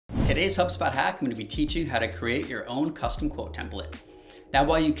today's HubSpot hack, I'm going to be teaching how to create your own custom quote template. Now,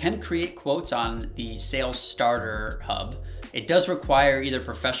 while you can create quotes on the Sales Starter Hub, it does require either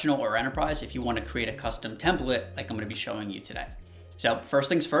professional or enterprise if you want to create a custom template like I'm going to be showing you today. So first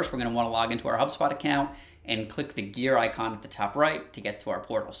things first, we're going to want to log into our HubSpot account and click the gear icon at the top right to get to our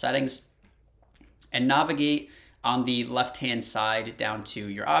portal settings and navigate on the left-hand side down to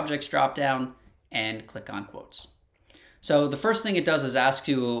your objects dropdown and click on quotes. So the first thing it does is ask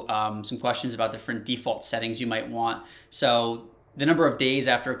you some questions about different default settings you might want. So the number of days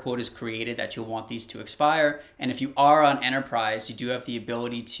after a quote is created that you'll want these to expire. And if you are on enterprise, you do have the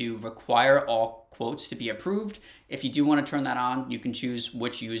ability to require all quotes to be approved. If you do want to turn that on, you can choose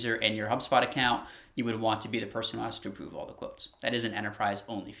which user in your HubSpot account you would want to be the person who has to approve all the quotes. That is an enterprise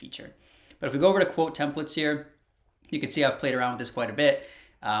only feature. But if we go over to quote templates here, you can see I've played around with this quite a bit.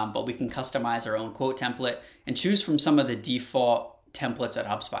 But we can customize our own quote template and choose from some of the default templates that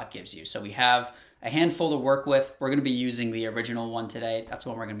HubSpot gives you. So we have a handful to work with. We're going to be using the original one today. That's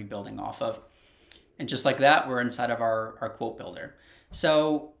what we're going to be building off of. And just like that, we're inside of our quote builder.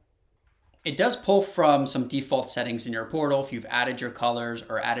 So it does pull from some default settings in your portal. If you've added your colors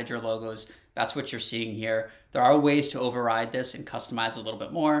or added your logos, that's what you're seeing here. There are ways to override this and customize a little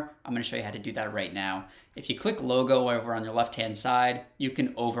bit more. I'm going to show you how to do that right now. If you click logo over on your left-hand side, you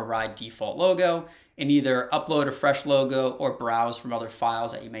can override default logo and either upload a fresh logo or browse from other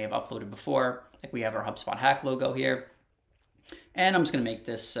files that you may have uploaded before. Like we have our HubSpot hack logo here. And I'm just going to make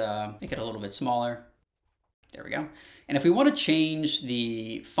this, make it a little bit smaller. There we go. And if we want to change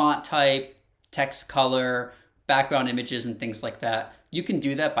the font type, text color, background images, and things like that, you can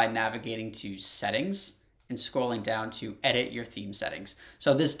do that by navigating to settings and scrolling down to edit your theme settings.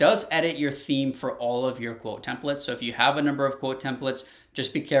 So this does edit your theme for all of your quote templates. So if you have a number of quote templates,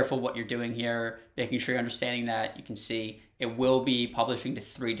 just be careful what you're doing here, making sure you're understanding that. You can see it will be publishing to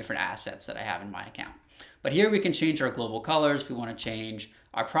 3 different assets that I have in my account. But here we can change our global colors. We want to change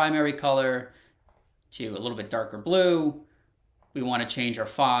our primary color to a little bit darker blue. We want to change our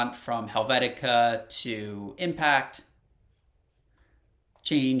font from Helvetica to Impact.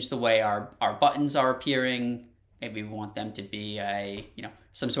 Change the way our buttons are appearing. Maybe we want them to be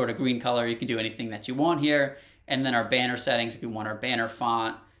some sort of green color. You can do anything that you want here. And then our banner settings, if you want our banner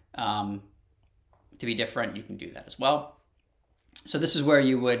font to be different, you can do that as well. So this is where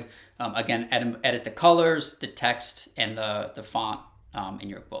you would, again, edit the colors, the text, and the font in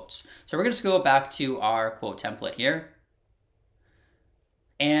your quotes. So we're going to go back to our quote template here.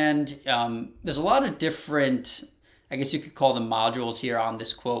 And there's a lot of different, I guess you could call them modules here on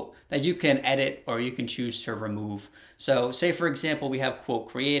this quote that you can edit or you can choose to remove. So say, for example, we have quote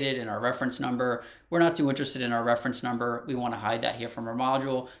created and our reference number. We're not too interested in our reference number. We want to hide that here from our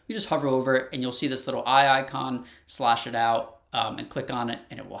module. You just hover over it and you'll see this little eye icon, slash it out and click on it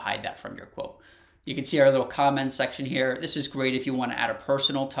and it will hide that from your quote. You can see our little comment section here. This is great if you want to add a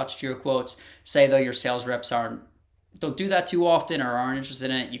personal touch to your quotes. Say though your sales reps don't do that too often or aren't interested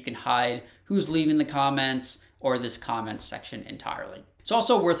in it, you can hide who's leaving the comments or this comment section entirely. It's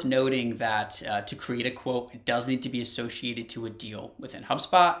also worth noting that to create a quote, it does need to be associated to a deal within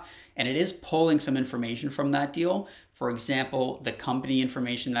HubSpot, and it is pulling some information from that deal. For example, the company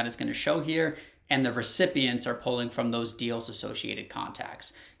information that is going to show here and the recipients are pulling from those deals associated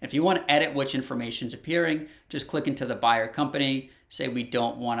contacts. And if you want to edit which information is appearing, just click into the buyer company. Say we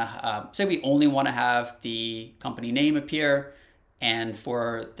don't want to, say we only want to have the company name appear. And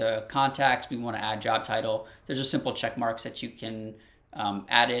for the contacts, we want to add job title. There's just simple check marks that you can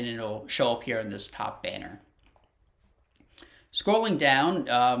add in and it'll show up here in this top banner. Scrolling down,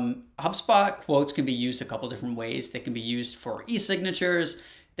 HubSpot quotes can be used a couple different ways. They can be used for e-signatures.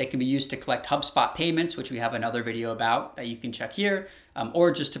 They can be used to collect HubSpot payments, which we have another video about that you can check here,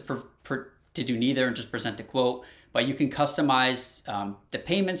 or just to do neither and just present a quote. But you can customize the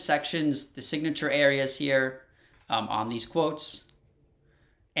payment sections, the signature areas here on these quotes.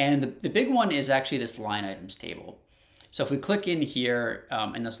 And the big one is actually this line items table. So if we click in here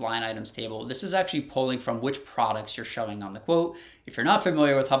in this line items table, this is actually pulling from which products you're showing on the quote. If you're not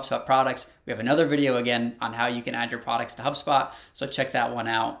familiar with HubSpot products, we have another video again on how you can add your products to HubSpot. So check that one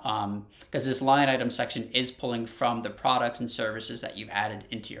out because this line item section is pulling from the products and services that you've added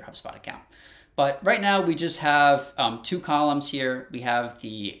into your HubSpot account. But right now we just have 2 columns here. We have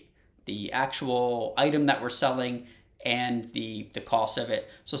the actual item that we're selling and the cost of it.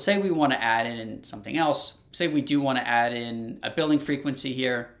 So say we want to add in something else. Say we do want to add in a billing frequency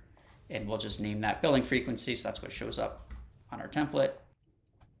here, and we'll just name that billing frequency. So that's what shows up on our template.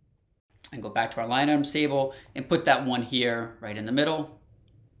 And go back to our line items table and put that one here right in the middle.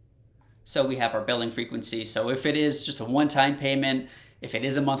 So we have our billing frequency. So if it is just a one-time payment If it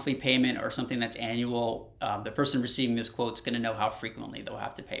is a monthly payment or something that's annual, the person receiving this quote is going to know how frequently they'll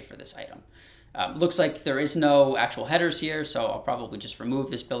have to pay for this item. Looks like there is no actual headers here, so I'll probably just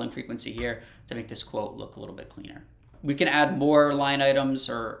remove this billing frequency here to make this quote look a little bit cleaner. We can add more line items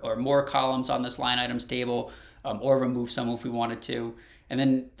or more columns on this line items table, or remove some if we wanted to. And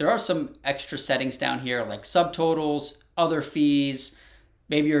then there are some extra settings down here like subtotals, other fees.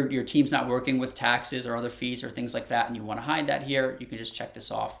 Maybe your team's not working with taxes or other fees or things like that, and you want to hide that here. You can just check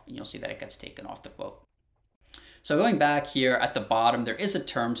this off and you'll see that it gets taken off the quote. So going back here at the bottom, there is a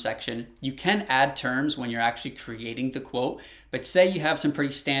term section. You can add terms when you're actually creating the quote, but say you have some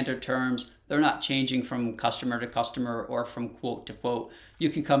pretty standard terms. They're not changing from customer to customer or from quote to quote. You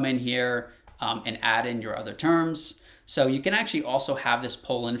can come in here and add in your other terms. So you can actually also have this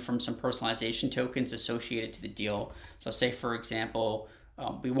pull in from some personalization tokens associated to the deal. So say, for example,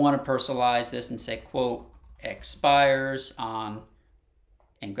 we want to personalize this and say quote expires on,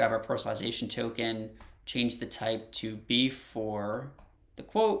 and grab our personalization token, change the type to be for the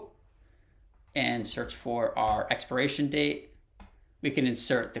quote, and search for our expiration date. We can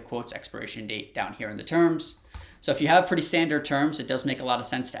insert the quote's expiration date down here in the terms. So if you have pretty standard terms, it does make a lot of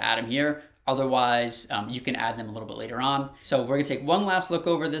sense to add them here. Otherwise, you can add them a little bit later on. So we're gonna take one last look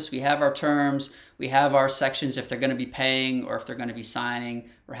over this. We have our terms, we have our sections if they're gonna be paying or if they're gonna be signing.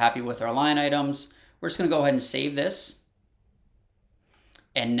 We're happy with our line items. We're just gonna go ahead and save this.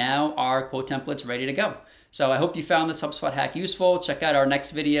 And now our quote template's ready to go. So I hope you found this HubSpot hack useful. Check out our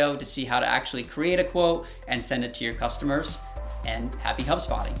next video to see how to actually create a quote and send it to your customers. And happy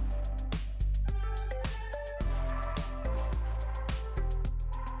HubSpotting.